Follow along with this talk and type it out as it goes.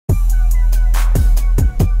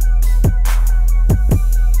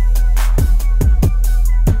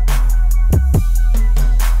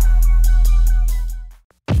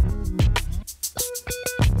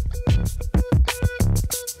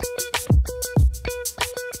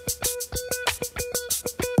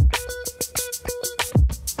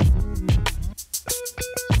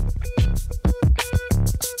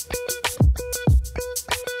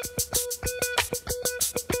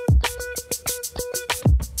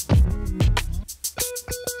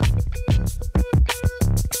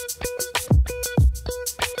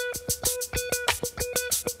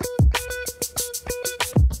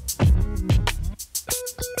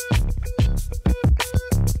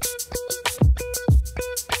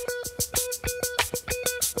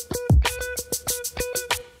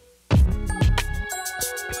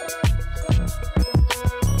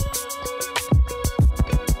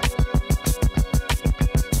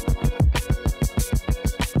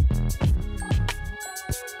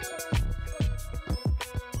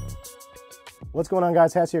What's going on,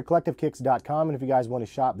 guys? Hess here, CollectiveKicks.com, and if you guys want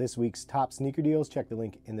to shop this week's top sneaker deals, check the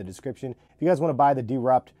link in the description. If you guys want to buy the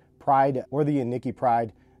DEERUPT Pride or the Nikki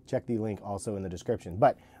Pride, check the link also in the description.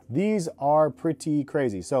 But these are pretty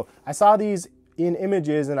crazy. So I saw these in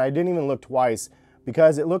images and I didn't even look twice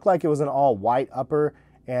because it looked like it was an all white upper,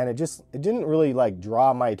 and it didn't really like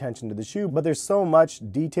draw my attention to the shoe. But there's so much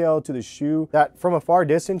detail to the shoe that from a far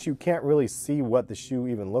distance you can't really see what the shoe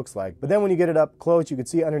even looks like. But then when you get it up close, you can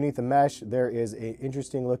see underneath the mesh there is a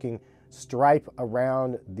interesting looking stripe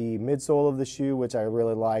around the midsole of the shoe, which I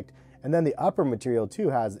really liked. And then the upper material too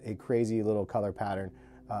has a crazy little color pattern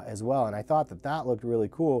as well, and I thought that that looked really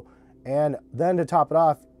cool. And then to top it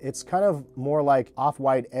off, it's kind of more like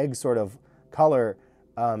off-white egg sort of color,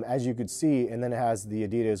 as you could see, and then it has the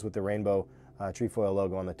Adidas with the rainbow trefoil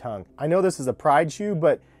logo on the tongue. I know this is a Pride shoe,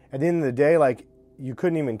 but at the end of the day, like, you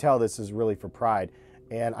couldn't even tell this is really for Pride.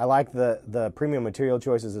 And I like the premium material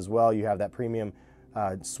choices as well. You have that premium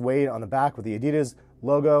suede on the back with the Adidas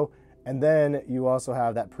logo, and then you also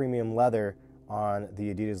have that premium leather on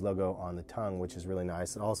the Adidas logo on the tongue, which is really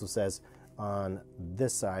nice. It also says on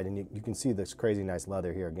this side, and you can see this crazy nice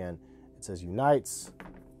leather here again, it says Unites,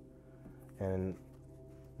 and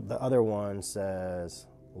the other one says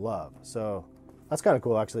Love. So that's kind of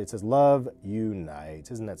cool, actually. It says Love Unites.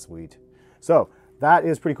 Isn't that sweet? So that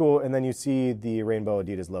is pretty cool. And then you see the rainbow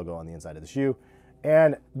Adidas logo on the inside of the shoe.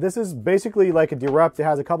 And this is basically like a DEERUPT. It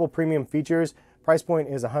has a couple premium features. Price point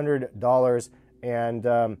is $100. And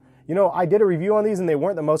you know, I did a review on these and they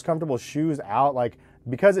weren't the most comfortable shoes out. Like,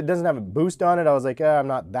 because it doesn't have a boost on it, I was like, I'm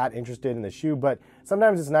not that interested in the shoe. But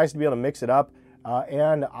sometimes it's nice to be able to mix it up.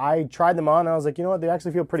 And I tried them on and I was like, you know what, they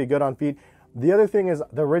actually feel pretty good on feet. The other thing is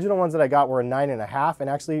the original ones that I got were a 9.5, and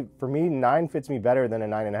actually for me, 9 fits me better than a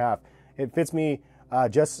 9.5. It fits me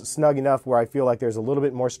just snug enough where I feel like there's a little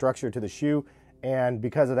bit more structure to the shoe, and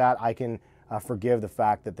because of that, I can forgive the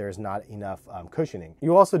fact that there's not enough cushioning.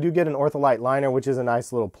 You also do get an OrthoLite liner, which is a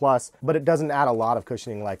nice little plus, but it doesn't add a lot of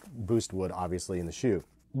cushioning like Boost would, obviously, in the shoe.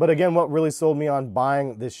 But again, what really sold me on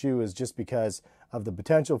buying this shoe is just because of the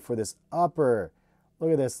potential for this upper.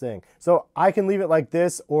 Look at this thing. So I can leave it like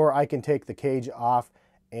this, or I can take the cage off,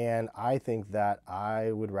 and I think that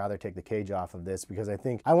I would rather take the cage off of this because I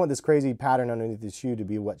think I want this crazy pattern underneath the shoe to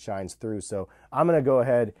be what shines through. So I'm gonna go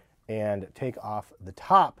ahead and take off the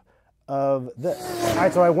top of this. All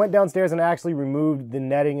right, so I went downstairs and I actually removed the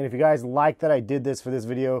netting, and if you guys like that I did this for this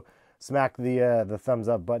video, smack the thumbs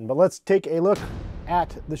up button. But let's take a look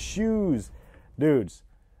at the shoes. Dudes,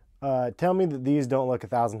 tell me that these don't look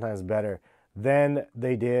 1,000 times better than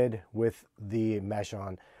they did with the mesh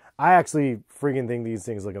on. I actually freaking think these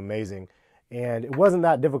things look amazing, and it wasn't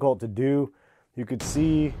that difficult to do. You could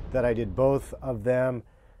see that I did both of them,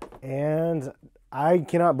 and I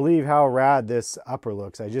cannot believe how rad this upper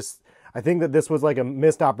looks. I think that this was like a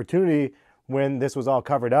missed opportunity when this was all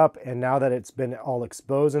covered up, and now that it's been all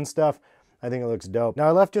exposed and stuff, I think it looks dope. Now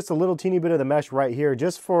I left just a little teeny bit of the mesh right here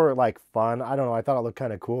just for like fun. I don't know, I thought it looked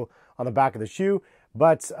kind of cool on the back of the shoe.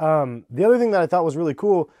 But the other thing that I thought was really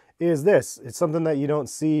cool is this. It's something that you don't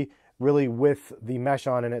see really with the mesh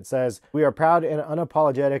on, and it says, "We are proud and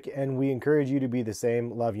unapologetic, and we encourage you to be the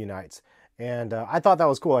same. Love unites." And I thought that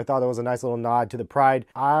was cool. I thought that was a nice little nod to the Pride.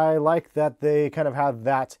 I like that they kind of have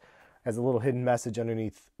that as a little hidden message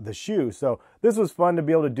underneath the shoe. So this was fun to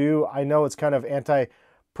be able to do. I know it's kind of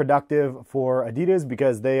anti-productive for Adidas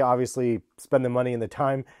because they obviously spend the money and the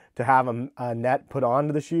time to have a net put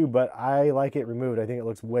onto the shoe, but I like it removed. I think it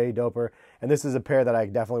looks way doper, and this is a pair that I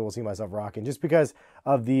definitely will see myself rocking just because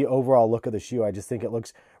of the overall look of the shoe. I just think it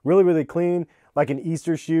looks really, really clean, like an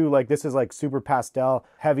Easter shoe. Like, this is like super pastel,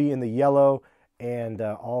 heavy in the yellow, and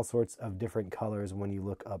all sorts of different colors when you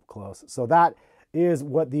look up close. So that is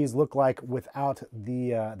what these look like without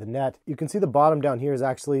the net. You can see the bottom down here is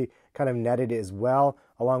actually kind of netted as well,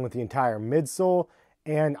 along with the entire midsole.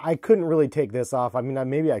 And I couldn't really take this off. I mean,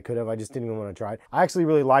 maybe I could have. I just didn't even want to try it. I actually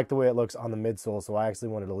really like the way it looks on the midsole, so I actually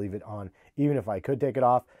wanted to leave it on, even if I could take it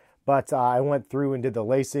off. But I went through and did the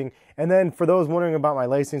lacing. And then for those wondering about my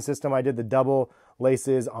lacing system, I did the double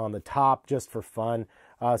laces on the top just for fun.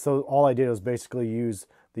 So all I did was basically use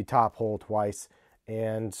the top hole twice,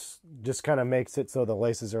 and just kind of makes it so the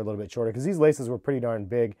laces are a little bit shorter, because these laces were pretty darn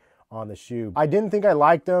big on the shoe. I didn't think I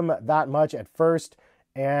liked them that much at first,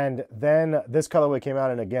 and then this colorway came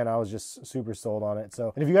out, and again, I was just super sold on it.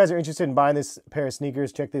 So, and if you guys are interested in buying this pair of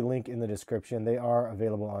sneakers, check the link in the description. They are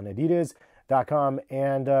available on Adidas.com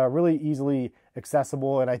and really easily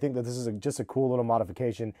accessible. And I think that this is just a cool little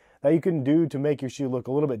modification that you can do to make your shoe look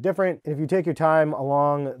a little bit different. And if you take your time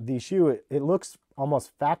along the shoe, it looks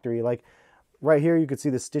almost factory. Like right here, you can see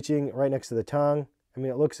the stitching right next to the tongue. I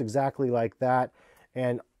mean, it looks exactly like that.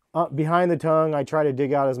 And behind the tongue, I try to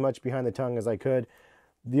dig out as much behind the tongue as I could.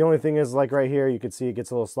 The only thing is, like right here, you can see it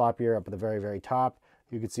gets a little sloppier up at the very, very top.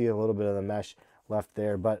 You can see a little bit of the mesh left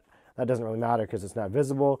there, but that doesn't really matter because it's not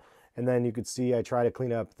visible. And then you could see I try to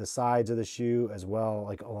clean up the sides of the shoe as well,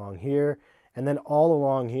 like along here. And then all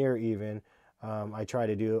along here even, I try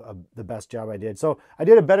to do the best job I did. So I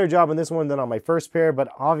did a better job on this one than on my first pair, but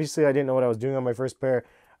obviously I didn't know what I was doing on my first pair.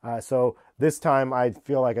 So this time I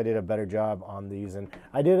feel like I did a better job on these. And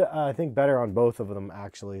I did, I think, better on both of them,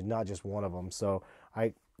 actually, not just one of them. So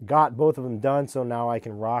I got both of them done, so now I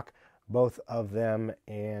can rock both of them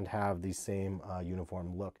and have the same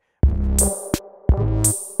uniform look.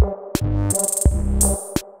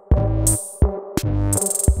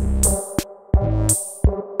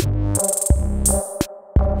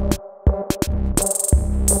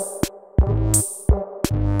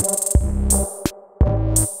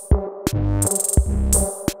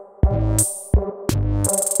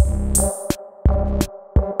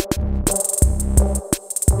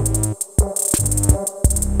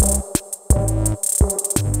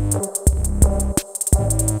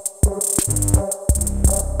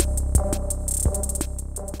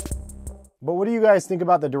 But what do you guys think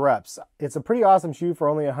about the DEERUPTs? It's a pretty awesome shoe for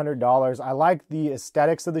only $100. I like the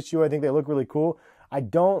aesthetics of the shoe. I think they look really cool. I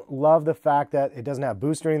don't love the fact that it doesn't have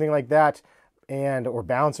boost or anything like that, or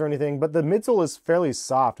bounce or anything, but the midsole is fairly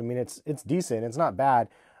soft. I mean, it's decent. It's not bad.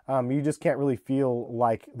 You just can't really feel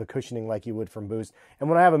like the cushioning like you would from Boost. And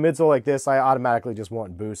when I have a midsole like this, I automatically just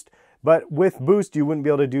want Boost. But with Boost, you wouldn't be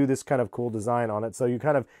able to do this kind of cool design on it. So you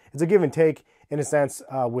kind of, it's a give and take in a sense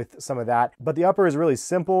with some of that. But the upper is really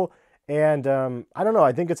simple. And I don't know,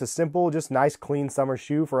 I think it's a simple, just nice, clean summer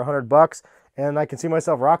shoe for $100. And I can see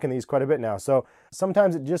myself rocking these quite a bit now. So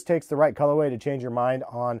sometimes it just takes the right colorway to change your mind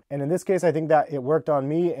on. And in this case, I think that it worked on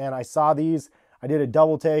me. And I saw these, I did a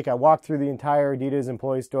double take. I walked through the entire Adidas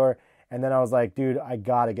employee store. And then I was like, dude, I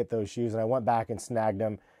got to get those shoes. And I went back and snagged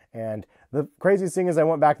them. And the craziest thing is I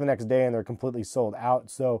went back the next day and they're completely sold out.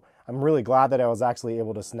 So I'm really glad that I was actually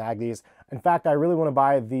able to snag these. In fact, I really want to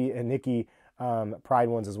buy the Nike Pride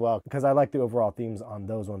ones as well, because I like the overall themes on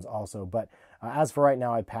those ones also. But as for right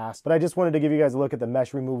now, I passed. But I just wanted to give you guys a look at the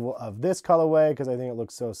mesh removal of this colorway because I think it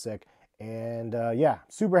looks so sick. And yeah,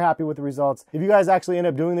 super happy with the results. If you guys actually end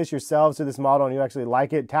up doing this yourselves to this model and you actually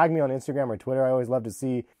like it, tag me on Instagram or Twitter. I always love to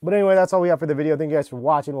see. But anyway, that's all we have for the video. Thank you guys for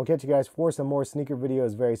watching. We'll catch you guys for some more sneaker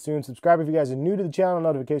videos very soon. Subscribe if you guys are new to the channel,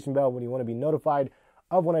 notification bell when you want to be notified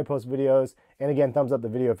of when I post videos. And again, thumbs up the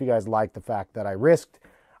video if you guys like the fact that I risked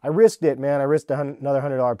it, man. I risked another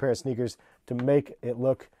 $100 pair of sneakers to make it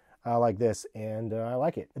look like this, and I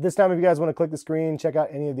like it. At this time, if you guys want to click the screen, check out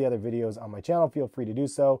any of the other videos on my channel, feel free to do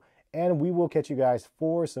so, and we will catch you guys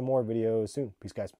for some more videos soon. Peace, guys.